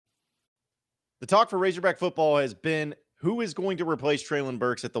The talk for Razorback football has been who is going to replace Treylon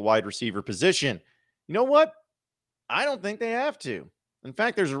Burks at the wide receiver position. You know what? I don't think they have to. In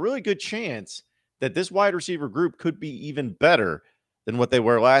fact, there's a really good chance that this wide receiver group could be even better than what they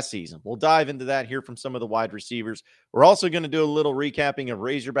were last season. We'll dive into that here from some of the wide receivers. We're also going to do a little recapping of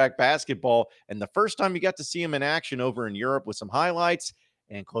Razorback basketball and the first time you got to see him in action over in Europe with some highlights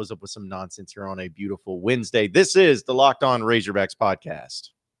and close up with some nonsense here on a beautiful Wednesday. This is the Locked On Razorbacks podcast.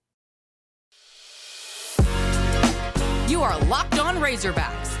 You are Locked On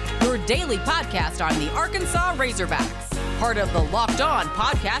Razorbacks, your daily podcast on the Arkansas Razorbacks, part of the Locked On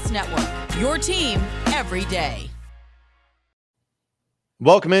Podcast Network, your team every day.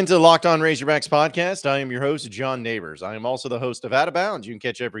 Welcome into the Locked On Razorbacks podcast. I am your host, John Neighbors. I am also the host of Out of Bounds. You can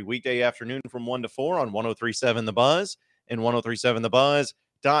catch every weekday afternoon from 1 to 4 on 103.7 The Buzz and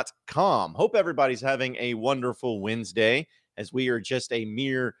 103.7thebuzz.com. Hope everybody's having a wonderful Wednesday as we are just a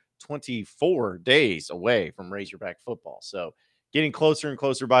mere 24 days away from Razorback football. So getting closer and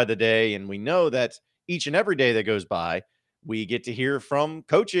closer by the day. And we know that each and every day that goes by, we get to hear from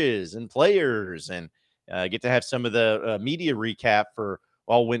coaches and players and get to have some of the media recap for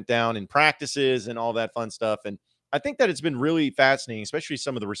all went down in practices and all that fun stuff. And I think that it's been really fascinating, especially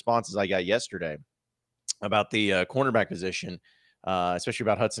some of the responses I got yesterday about the cornerback position, especially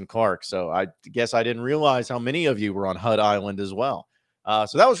about Hudson Clark. So I guess I didn't realize how many of you were on Hud Island as well.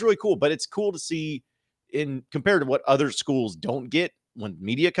 So that was really cool, but it's cool to see in compared to what other schools don't get when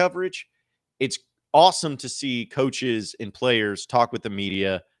media coverage. It's awesome to see coaches and players talk with the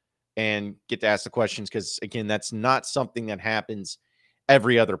media and get to ask the questions. Cause again, that's not something that happens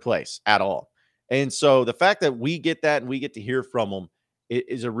every other place at all. And so the fact that we get that and we get to hear from them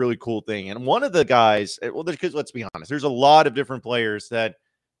is a really cool thing. And one of the guys, well, because let's be honest, there's a lot of different players that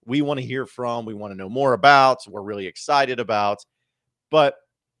we want to hear from. We want to know more about. So we're really excited about. But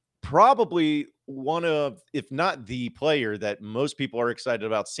probably one of, if not the player that most people are excited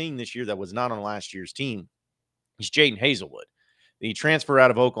about seeing this year that was not on last year's team is Jadon Haselwood, the transfer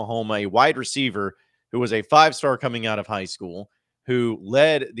out of Oklahoma, a wide receiver who was a 5-star coming out of high school, who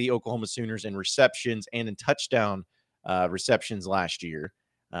led the Oklahoma Sooners in receptions and in touchdown receptions last year.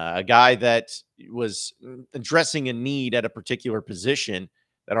 A guy that was addressing a need at a particular position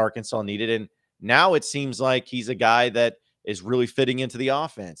that Arkansas needed. And now it seems like he's a guy that is really fitting into the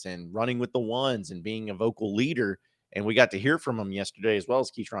offense and running with the ones and being a vocal leader. And we got to hear from him yesterday as well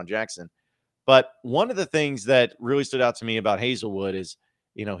as Keytron Jackson. But one of the things that really stood out to me about Haselwood is,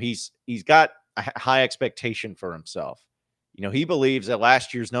 you know, he's got a high expectation for himself. You know, he believes that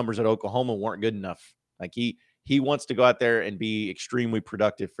last year's numbers at Oklahoma weren't good enough. Like he wants to go out there and be extremely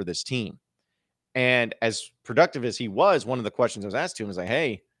productive for this team. And as productive as he was, one of the questions I was asked to him was like,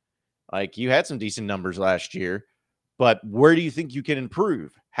 hey, like you had some decent numbers last year, but where do you think you can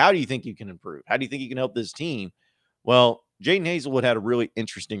improve? How do you think you can improve? How do you think you can help this team? Well, Jadon Haselwood had a really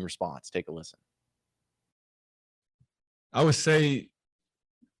interesting response. Take a listen. I would say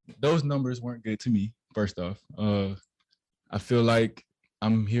those numbers weren't good to me, first off. I feel like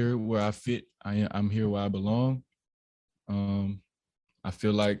I'm here where I fit. I'm here where I belong. I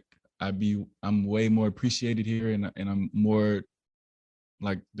feel like I'm way more appreciated here, and I'm more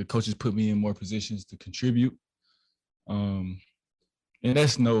like the coaches put me in more positions to contribute. And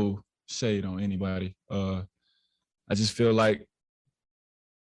that's no shade on anybody. I just feel like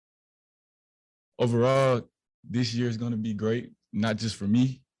overall this year is going to be great, not just for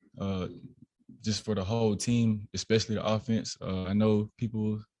me, just for the whole team, especially the offense. I know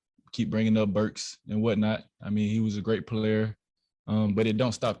people keep bringing up Burks and whatnot. I mean, he was a great player, but it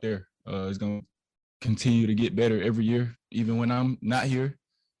don't stop there. It's going to continue to get better every year, even when I'm not here,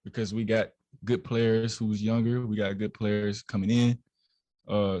 because we got good players who's younger. We got good players coming in.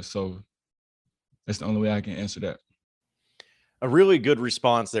 So that's the only way I can answer that. A really good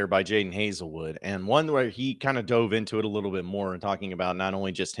response there by Jadon Haselwood, and one where he kind of dove into it a little bit more and talking about not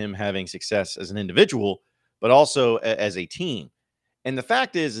only just him having success as an individual, but also as a team. And the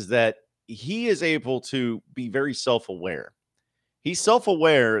fact is that he is able to be very self-aware. He's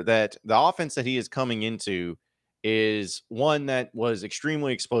self-aware that the offense that he is coming into is one that was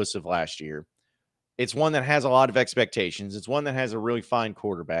extremely explosive last year. It's one that has a lot of expectations. It's one that has a really fine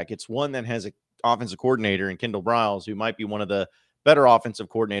quarterback. It's one that has an offensive coordinator in Kendall Briles, who might be one of the better offensive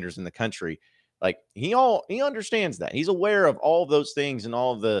coordinators in the country. Like he understands that. He's aware of all of those things and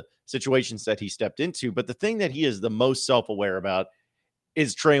all of the situations that he stepped into. But the thing that he is the most self-aware about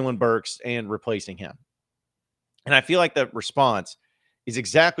is Treylon Burks and replacing him. And I feel like that response is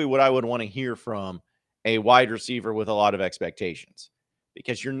exactly what I would want to hear from a wide receiver with a lot of expectations,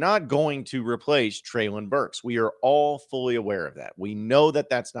 because you're not going to replace Treylon Burks. We are all fully aware of that. We know that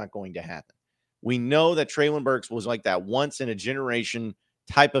that's not going to happen. We know that Treylon Burks was like that once in a generation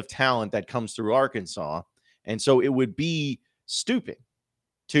type of talent that comes through Arkansas. And so it would be stupid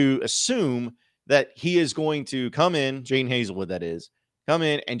to assume that he is going to come in, Jane Hazelwood, that is, come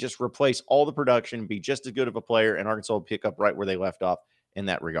in and just replace all the production, be just as good of a player, and Arkansas will pick up right where they left off in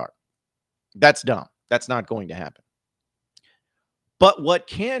that regard. That's dumb. That's not going to happen. But what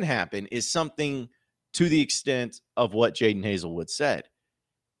can happen is something to the extent of what Jadon Haselwood said,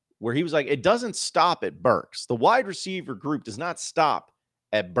 where he was like, it doesn't stop at Burks. The wide receiver group does not stop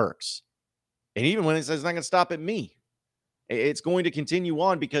at Burks. And even when it says it's not going to stop at me, it's going to continue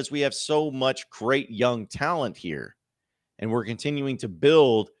on because we have so much great young talent here. And we're continuing to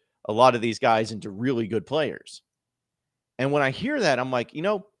build a lot of these guys into really good players. And when I hear that, I'm like,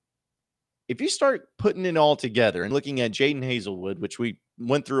 if you start putting it all together and looking at Jadon Haselwood, which we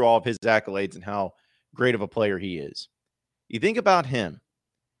went through all of his accolades and how great of a player he is, you think about him.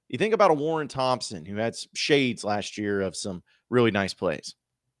 You think about a Warren Thompson who had some shades last year of some really nice plays.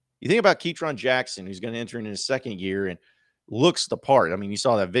 You think about Ketron Jackson, who's going to enter in his second year and looks the part. I mean, you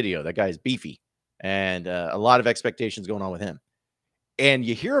saw that video. That guy is beefy and a lot of expectations going on with him. And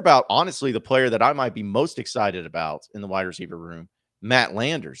you hear about, honestly, the player that I might be most excited about in the wide receiver room, Matt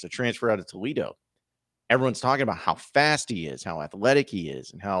Landers, a transfer out of Toledo. Everyone's talking about how fast he is, how athletic he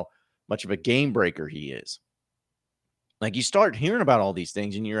is, and how much of a game breaker he is. Like, you start hearing about all these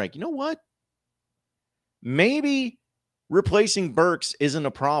things and you're like, you know what? Maybe replacing Burks isn't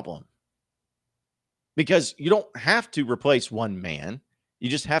a problem. Because you don't have to replace one man. You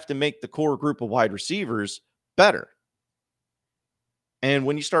just have to make the core group of wide receivers better. And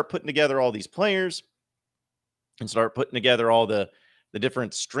when you start putting together all these players and start putting together all the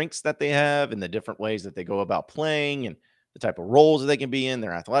different strengths that they have and the different ways that they go about playing and the type of roles that they can be in,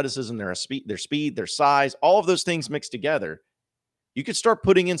 their athleticism, their speed, their size, all of those things mixed together, you could start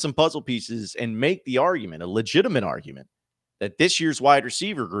putting in some puzzle pieces and make the argument, a legitimate argument, that this year's wide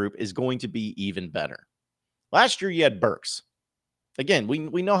receiver group is going to be even better. Last year, you had Burks. Again,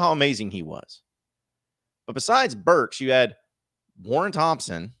 we know how amazing he was. But besides Burks, you had Warren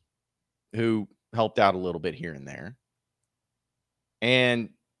Thompson, who helped out a little bit here and there. And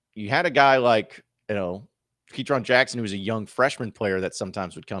you had a guy like, Ketron Jackson, who was a young freshman player that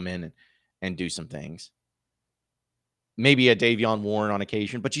sometimes would come in and do some things. Maybe a Davion Warren on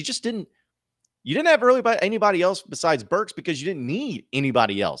occasion, but you didn't have really anybody else besides Burks because you didn't need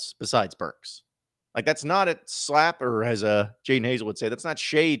anybody else besides Burks. Like, that's not a slap, or as Jadon Haselwood would say, that's not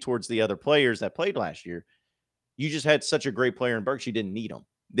shade towards the other players that played last year. You just had such a great player in Burks, you didn't need him.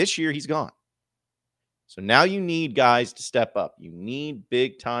 This year, he's gone. So now you need guys to step up. You need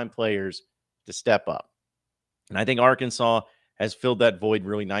big-time players to step up. And I think Arkansas has filled that void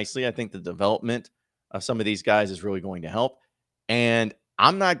really nicely. I think the development of some of these guys is really going to help. And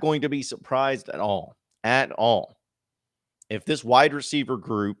I'm not going to be surprised at all, if this wide receiver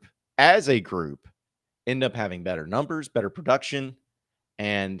group, as a group, end up having better numbers, better production,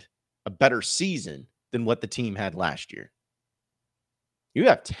 and a better season than what the team had last year. You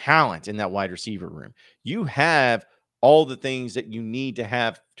have talent in that wide receiver room. You have all the things that you need to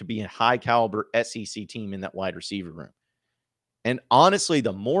have to be a high caliber SEC team in that wide receiver room. And honestly,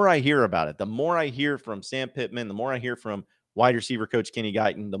 the more I hear about it, the more I hear from Sam Pittman, the more I hear from wide receiver coach Kenny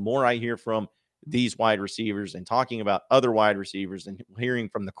Guyton, the more I hear from these wide receivers and talking about other wide receivers and hearing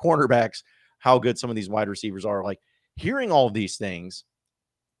from the cornerbacks how good some of these wide receivers are. Like, hearing all of these things,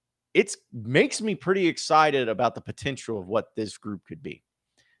 it makes me pretty excited about the potential of what this group could be.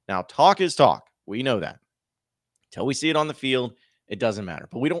 Now, talk is talk. We know that. Until we see it on the field, it doesn't matter.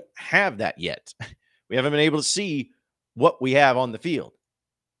 But we don't have that yet. We haven't been able to see what we have on the field.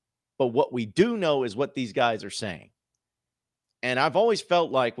 But what we do know is what these guys are saying. And I've always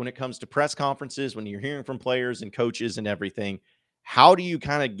felt like when it comes to press conferences, when you're hearing from players and coaches and everything, how do you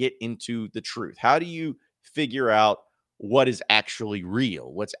kind of get into the truth? How do you figure out what is actually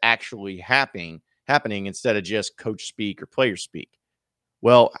real, what's actually happening instead of just coach speak or player speak?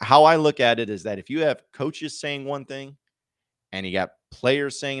 Well, how I look at it is that if you have coaches saying one thing and you got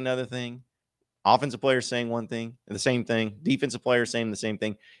players saying another thing, offensive players saying one thing, the same thing, defensive players saying the same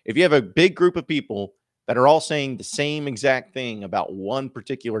thing, if you have a big group of people that are all saying the same exact thing about one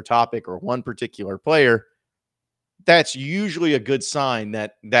particular topic or one particular player, that's usually a good sign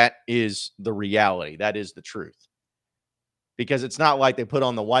that that is the reality. That is the truth. Because it's not like they put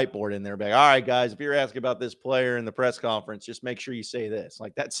on the whiteboard in there, like, all right, guys, if you're asking about this player in the press conference, just make sure you say this.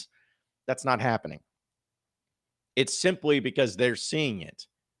 Like, that's not happening. It's simply because they're seeing it.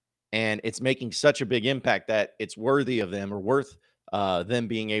 And it's making such a big impact that it's worthy of them, or worth them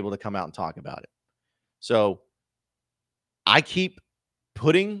being able to come out and talk about it. So I keep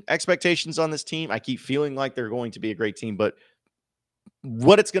putting expectations on this team. I keep feeling like they're going to be a great team, but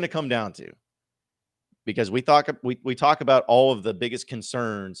what it's going to come down to, because we talk about all of the biggest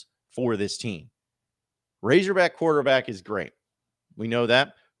concerns for this team. Razorback quarterback is great. We know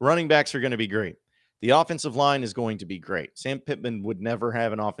that. Running backs are going to be great. The offensive line is going to be great. Sam Pittman would never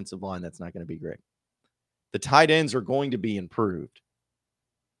have an offensive line that's not going to be great. The tight ends are going to be improved.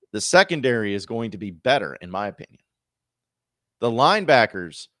 The secondary is going to be better, in my opinion. The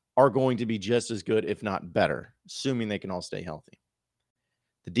linebackers are going to be just as good, if not better, assuming they can all stay healthy.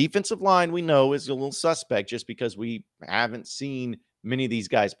 The defensive line, we know, is a little suspect just because we haven't seen many of these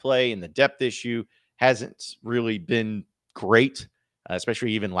guys play, and the depth issue hasn't really been great,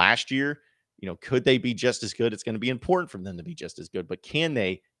 especially even last year. Could they be just as good? It's going to be important for them to be just as good, but can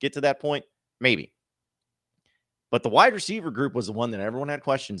they get to that point? Maybe. But the wide receiver group was the one that everyone had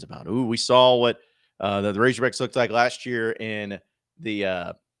questions about. We saw what the Razorbacks looked like last year in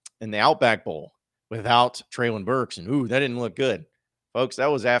the Outback Bowl without Treylon Burks, and that didn't look good. Folks,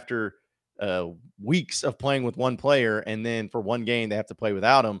 that was after weeks of playing with one player, and then for one game, they have to play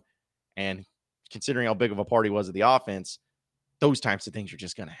without him. And considering how big of a part he was of the offense, those types of things are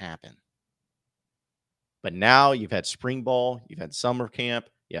just going to happen. But now you've had spring ball, you've had summer camp,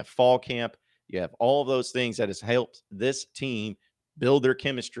 you have fall camp, you have all of those things that has helped this team build their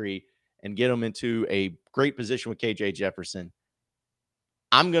chemistry and get them into a great position with KJ Jefferson.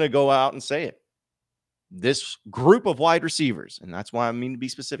 I'm going to go out and say it. This group of wide receivers, and that's why I mean to be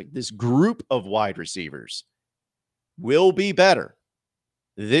specific, this group of wide receivers will be better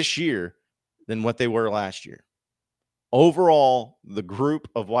this year than what they were last year. Overall, the group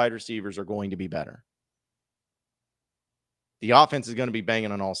of wide receivers are going to be better. The offense is going to be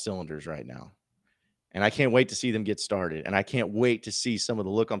banging on all cylinders right now. And I can't wait to see them get started. And I can't wait to see some of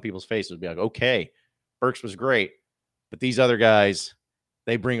the look on people's faces be like, okay, Burks was great, but these other guys,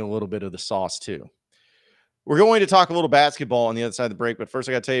 they bring a little bit of the sauce too. We're going to talk a little basketball on the other side of the break, but first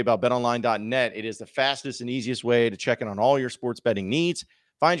I got to tell you about betonline.net. It is the fastest and easiest way to check in on all your sports betting needs.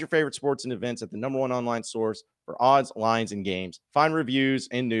 Find your favorite sports and events at the #1 online source for odds, lines, and games. Find reviews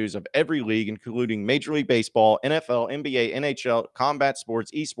and news of every league, including Major League Baseball, NFL, NBA, NHL, combat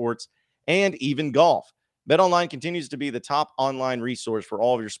sports, esports, and even golf. BetOnline continues to be the top online resource for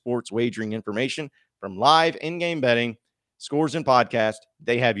all of your sports wagering information, from live in-game betting, scores, and podcasts.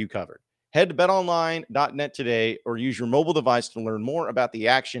 They have you covered. Head to betonline.net today or use your mobile device to learn more about the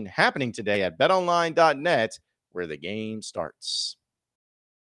action happening today at betonline.net, where the game starts.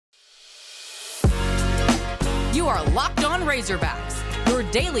 You are Locked On Razorbacks, your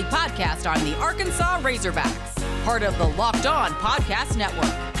daily podcast on the Arkansas Razorbacks, part of the Locked On Podcast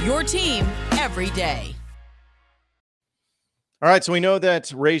Network, your team every day. All right, so we know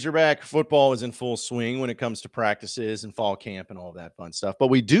that Razorback football is in full swing when it comes to practices and fall camp and all of that fun stuff. But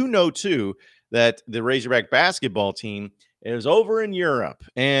we do know, too, that the Razorback basketball team is over in Europe.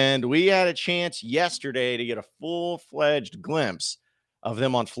 And we had a chance yesterday to get a full-fledged glimpse of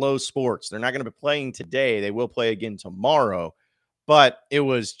them on Flow Sports. They're not going to be playing today. They will play again tomorrow. But it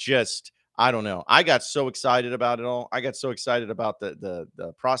was just, I don't know. I got so excited about it all. I got so excited about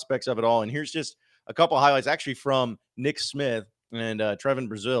the prospects of it all. And here's just a couple of highlights actually from Nick Smith and Trevin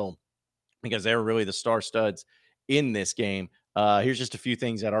Brazil, because they were really the star studs in this game. Here's just a few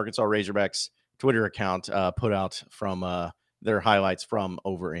things that Arkansas Razorbacks Twitter account put out from their highlights from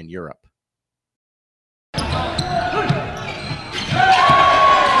over in Europe.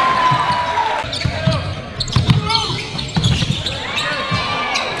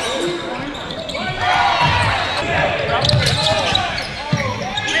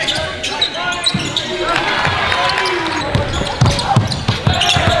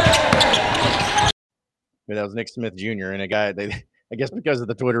 That was Nick Smith Jr. and a guy, I guess because of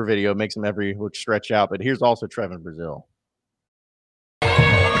the Twitter video, makes him every look stretch out. But here's also Trevin Brazil.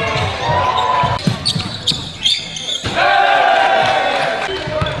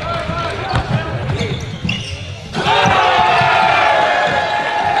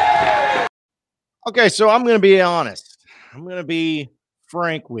 Okay, so I'm going to be honest. I'm going to be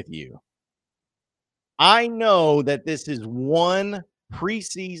frank with you. I know that this is one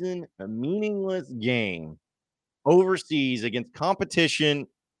preseason, a meaningless game overseas against competition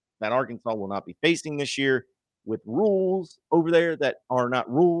that Arkansas will not be facing this year, with rules over there that are not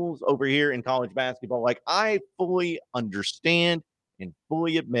rules over here in college basketball. Like, I fully understand and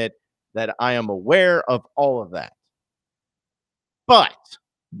fully admit that I am aware of all of that. But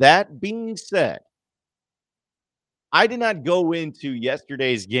that being said, I did not go into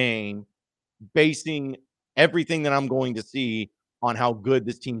yesterday's game basing everything that I'm going to see on how good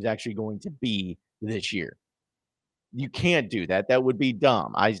this team's actually going to be this year. You can't do that. That would be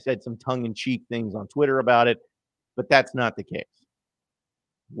dumb. I said some tongue-in-cheek things on Twitter about it, but that's not the case.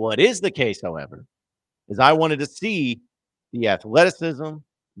 What is the case, however, is I wanted to see the athleticism,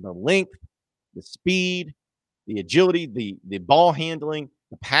 the length, the speed, the agility, the ball handling,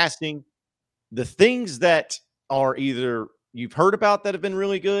 the passing, the things that are either you've heard about that have been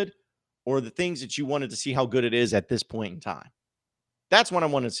really good or the things that you wanted to see how good it is at this point in time. That's what I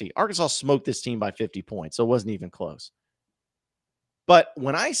wanted to see. Arkansas smoked this team by 50 points, so it wasn't even close. But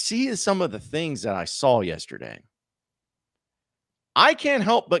when I see some of the things that I saw yesterday, I can't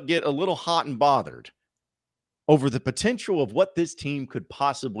help but get a little hot and bothered over the potential of what this team could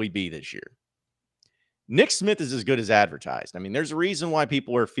possibly be this year. Nick Smith is as good as advertised. I mean, there's a reason why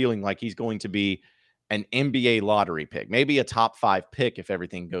people are feeling like he's going to be an NBA lottery pick, maybe a top 5 pick if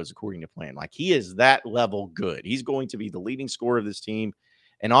everything goes according to plan. Like, he is that level good. He's going to be the leading scorer of this team,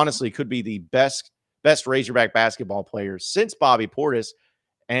 and honestly could be the best Razorback basketball player since Bobby Portis.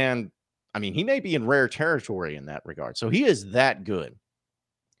 And I mean, he may be in rare territory in that regard. So he is that good.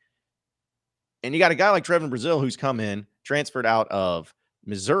 And you got a guy like Trevin Brazile who's come in, transferred out of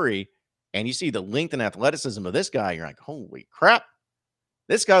Missouri, and you see the length and athleticism of this guy. You're like, holy crap.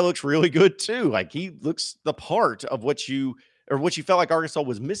 This guy looks really good too. Like, he looks the part of what you felt like Arkansas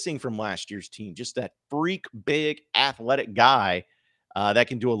was missing from last year's team. Just that freak, big, athletic guy that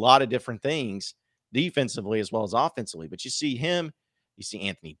can do a lot of different things defensively as well as offensively. But you see him, you see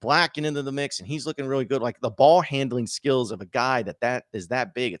Anthony Black get into the mix, and he's looking really good. Like, the ball handling skills of a guy that is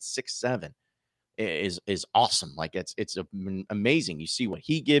that big at 6'7" is awesome. Like, it's amazing. You see what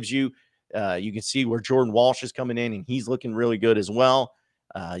he gives you. You can see where Jordan Walsh is coming in, and he's looking really good as well.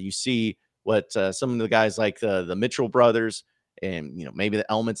 You see what some of the guys like the Mitchell brothers and, maybe the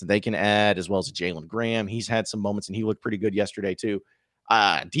elements that they can add, as well as Jalen Graham. He's had some moments, and he looked pretty good yesterday too.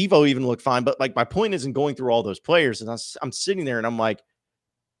 Devo even looked fine. But, like, my point isn't going through all those players. And I'm sitting there, and I'm like,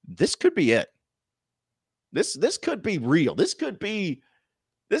 this could be it. This could be real. This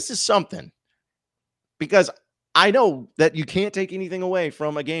is something. Because I know that you can't take anything away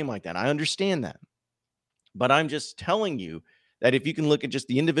from a game like that. I understand that. But I'm just telling you that if you can look at just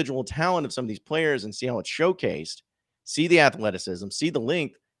the individual talent of some of these players and see how it's showcased, see the athleticism, see the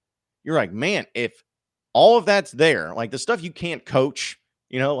length, you're like, man, if all of that's there, like the stuff you can't coach,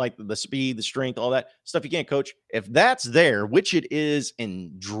 like the speed, the strength, all that stuff you can't coach, if that's there, which it is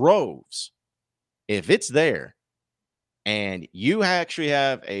in droves, if it's there, and you actually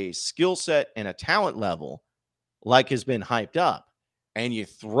have a skill set and a talent level like has been hyped up, and you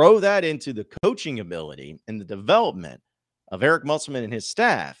throw that into the coaching ability and the development of Eric Musselman and his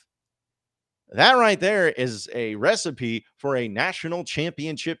staff, that right there is a recipe for a national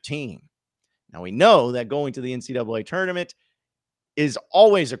championship team. Now, we know that going to the NCAA tournament is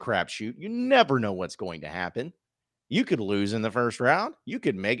always a crapshoot. You never know what's going to happen. You could lose in the first round. You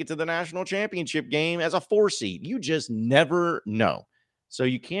could make it to the national championship game as a 4 seed. You just never know. So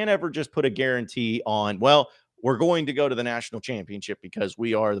you can't ever just put a guarantee on, well, we're going to go to the national championship because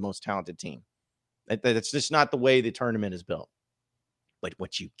we are the most talented team. That's just not the way the tournament is built. But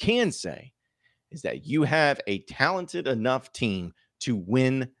what you can say is that you have a talented enough team to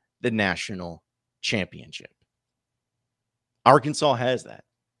win the national championship. Arkansas has that.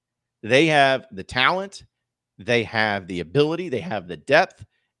 They have the talent, they have the ability, they have the depth,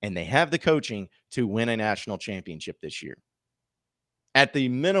 and they have the coaching to win a national championship this year. At the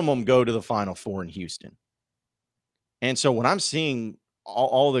minimum, go to the Final Four in Houston. And so when I'm seeing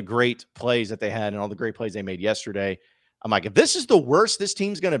all the great plays that they had and all the great plays they made yesterday, I'm like, if this is the worst this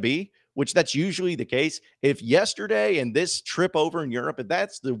team's going to be, which that's usually the case, if yesterday and this trip over in Europe, if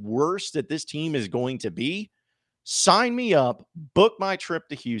that's the worst that this team is going to be, sign me up, book my trip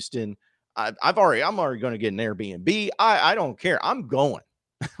to Houston. I'm already going to get an Airbnb. I don't care. I'm going.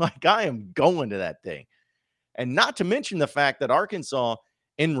 Like, I am going to that thing. And not to mention the fact that Arkansas,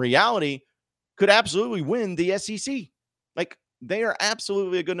 in reality, could absolutely win the SEC. Like, they are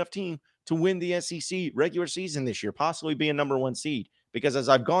absolutely a good enough team to win the SEC regular season this year, possibly be a number 1 seed. Because as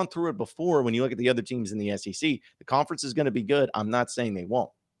I've gone through it before, when you look at the other teams in the SEC, the conference is going to be good. I'm not saying they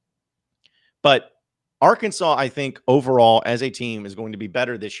won't. But Arkansas, I think, overall, as a team, is going to be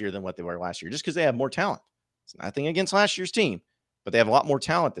better this year than what they were last year, just because they have more talent. It's nothing against last year's team, but they have a lot more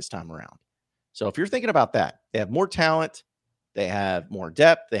talent this time around. So if you're thinking about that, they have more talent, they have more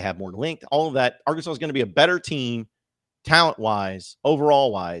depth, they have more length, all of that. Arkansas is going to be a better team, talent-wise,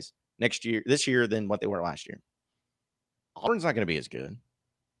 overall-wise, this year than what they were last year. Auburn's not going to be as good.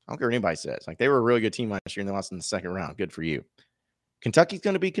 I don't care what anybody says. Like, they were a really good team last year and they lost in the second round. Good for you. Kentucky's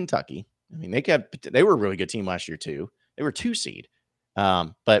going to be Kentucky. I mean, they were a really good team last year too. They were 2 seed.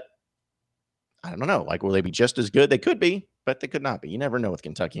 But I don't know. Like, will they be just as good? They could be, but they could not be. You never know with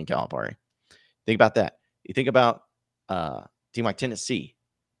Kentucky and Calipari. Think about that. You think about a team like Tennessee.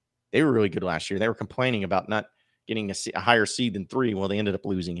 They were really good last year. They were complaining about not getting a higher seed than 3. Well, they ended up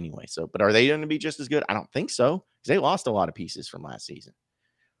losing anyway. So, but are they going to be just as good? I don't think so, because they lost a lot of pieces from last season.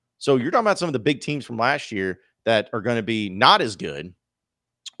 So you're talking about some of the big teams from last year that are going to be not as good,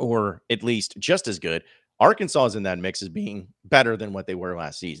 or at least just as good. Arkansas is in that mix as being better than what they were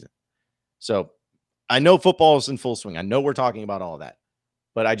last season. So I know football is in full swing. I know we're talking about all of that,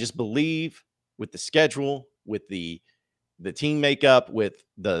 but I just believe with the schedule, with the team makeup, with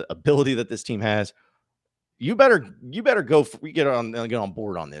the ability that this team has, you better go get on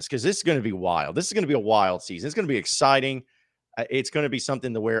board on this, because this is going to be wild. This is going to be a wild season. It's going to be exciting. It's going to be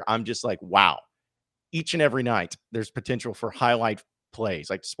something to where I'm just like, wow. Each and every night, there's potential for highlight plays,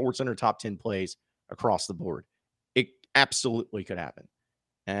 like SportsCenter top 10 plays across the board. It absolutely could happen.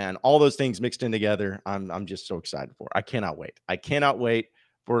 And all those things mixed in together, I'm just so excited for. I cannot wait. I cannot wait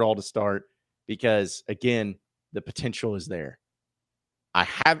for it all to start, because, again, the potential is there.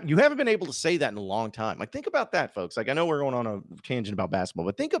 You haven't been able to say that in a long time. Like, think about that, folks. Like, I know we're going on a tangent about basketball,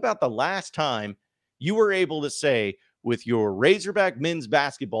 but think about the last time you were able to say with your Razorback men's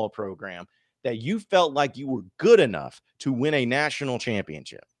basketball program that you felt like you were good enough to win a national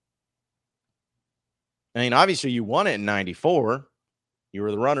championship. I mean, obviously you won it in 94. You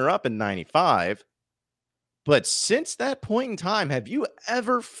were the runner-up in 95. But since that point in time, have you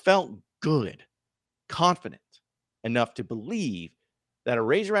ever felt good, confident enough to believe that a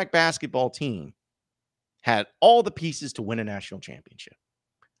Razorback basketball team had all the pieces to win a national championship?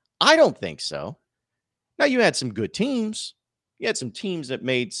 I don't think so. Now, you had some good teams. You had some teams that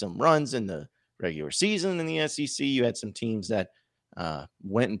made some runs in the regular season in the SEC. You had some teams that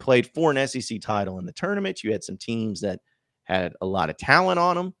went and played for an SEC title in the tournament. You had some teams that had a lot of talent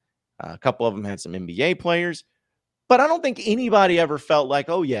on them. A couple of them had some NBA players. But I don't think anybody ever felt like,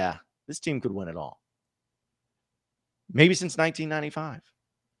 oh, yeah, this team could win it all. Maybe since 1995.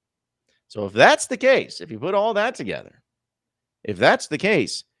 So if that's the case, if you put all that together, if that's the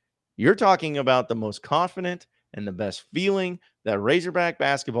case, you're talking about the most confident and the best feeling that Razorback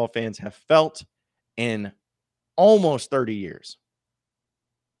basketball fans have felt in almost 30 years.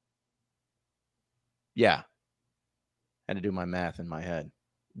 Yeah. Had to do my math in my head.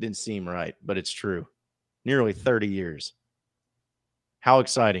 Didn't seem right, but it's true. Nearly 30 years. How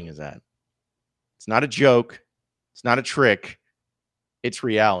exciting is that? It's not a joke. It's not a trick. It's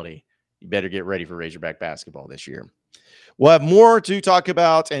reality. You better get ready for Razorback basketball this year. We'll have more to talk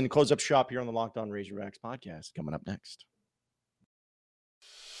about and close up shop here on the Locked On Razorbacks podcast coming up next.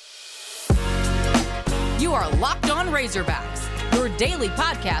 You are Locked On Razorbacks, your daily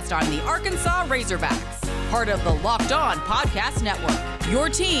podcast on the Arkansas Razorbacks, part of the Locked On Podcast Network, your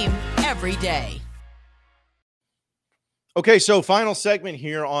team every day. Okay, so final segment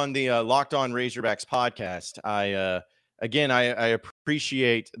here on the Locked On Razorbacks podcast. I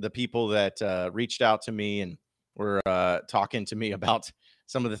appreciate the people that reached out to me and were talking to me about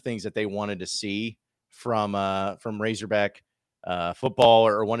some of the things that they wanted to see from Razorback football,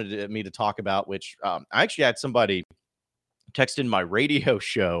 or wanted me to talk about, which I actually had somebody text in my radio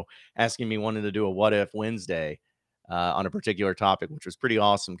show asking me, wanting to do a What If Wednesday on a particular topic, which was pretty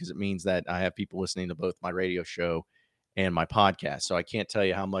awesome, because it means that I have people listening to both my radio show and my podcast. So I can't tell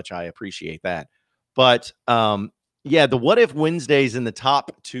you how much I appreciate that. But yeah, the What If Wednesdays and the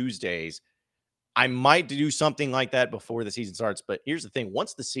Top Tuesdays, I might do something like that before the season starts. But here's the thing.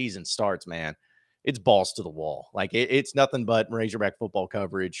 Once the season starts, man, it's balls to the wall. Like, it's nothing but Razorback football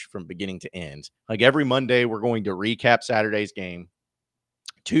coverage from beginning to end. Like, every Monday, we're going to recap Saturday's game.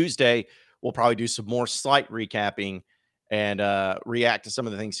 Tuesday, we'll probably do some more slight recapping and react to some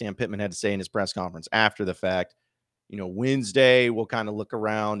of the things Sam Pittman had to say in his press conference after the fact. You know, Wednesday, we'll kind of look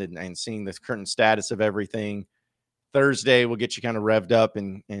around and seeing the current status of everything. Thursday, we'll get you kind of revved up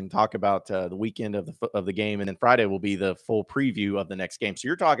and talk about the weekend of the game. And then Friday will be the full preview of the next game. So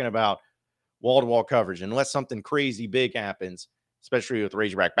you're talking about wall-to-wall coverage. Unless something crazy big happens, especially with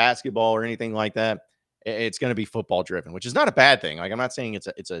Razorback basketball or anything like that, it's going to be football driven, which is not a bad thing. Like, I'm not saying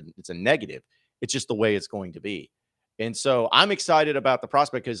it's a negative. It's just the way it's going to be. And so I'm excited about the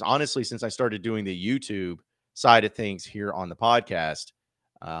prospect, because honestly, since I started doing the YouTube side of things here on the podcast,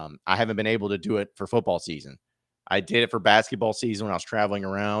 I haven't been able to do it for football season. I did it for basketball season when I was traveling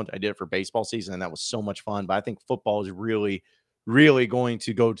around. I did it for baseball season, and that was so much fun. But I think football is really, really going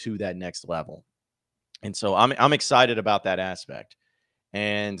to go to that next level. And so I'm excited about that aspect.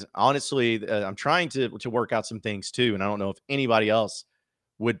 And honestly, I'm trying to work out some things too. And I don't know if anybody else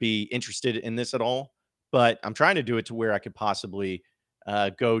would be interested in this at all, but I'm trying to do it to where I could possibly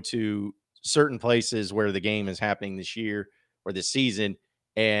go to certain places where the game is happening this year or this season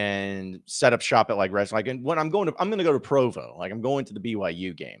and set up shop at like restaurants. Like, and when I'm going to go to Provo, like I'm going to the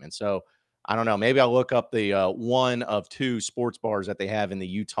BYU game. And so I don't know, maybe I'll look up the one of two sports bars that they have in the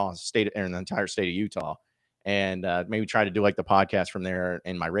Utah state or in the entire state of Utah, and maybe try to do like the podcast from there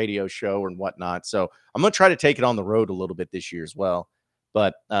in my radio show and whatnot. So I'm going to try to take it on the road a little bit this year as well.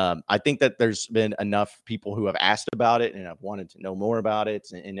 But I think that there's been enough people who have asked about it and have wanted to know more about it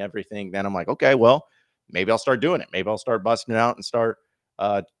and everything. Then I'm like, okay, well, maybe I'll start doing it. Maybe I'll start busting it out and start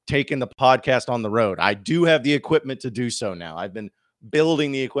taking the podcast on the road. I do have the equipment to do so now. I've been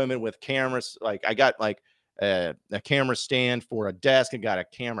building the equipment with cameras. Like I got like a camera stand for a desk. I got a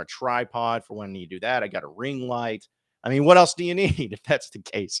camera tripod for when you do that. I got a ring light. I mean, what else do you need if that's the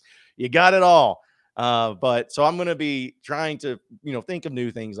case? You got it all. But so I'm going to be trying to, think of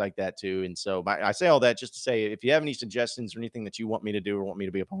new things like that too. And so I say all that just to say, if you have any suggestions or anything that you want me to do or want me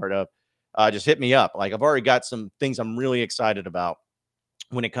to be a part of, just hit me up. Like I've already got some things I'm really excited about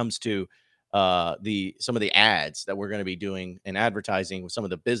when it comes to some of the ads that we're going to be doing and advertising with some of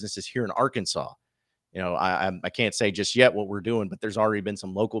the businesses here in Arkansas. I can't say just yet what we're doing, but there's already been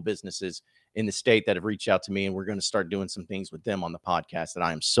some local businesses in the state that have reached out to me, and we're going to start doing some things with them on the podcast that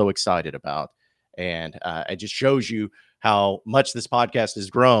I am so excited about. And it just shows you how much this podcast has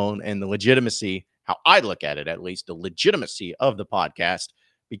grown and the legitimacy, how I look at it, at least the legitimacy of the podcast,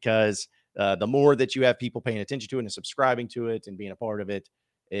 because the more that you have people paying attention to it and subscribing to it and being a part of it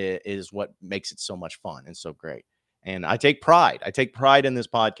is what makes it so much fun and so great. And I take pride. I take pride in this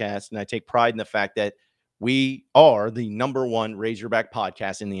podcast, and I take pride in the fact that we are the number one Razorback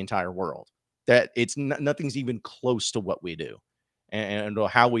podcast in the entire world. That it's nothing's even close to what we do and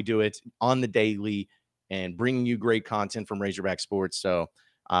how we do it on the daily and bringing you great content from Razorback Sports. So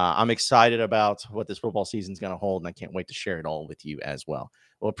I'm excited about what this football season is going to hold, and I can't wait to share it all with you as well.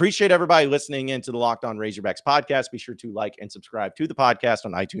 Well, appreciate everybody listening into the Locked On Razorbacks podcast. Be sure to like and subscribe to the podcast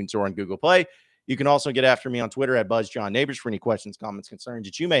on iTunes or on Google Play. You can also get after me on Twitter at BuzzJohnNeighbors for any questions, comments, concerns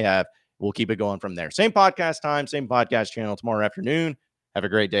that you may have. We'll keep it going from there. Same podcast time, same podcast channel tomorrow afternoon. Have a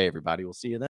great day, everybody. We'll see you then.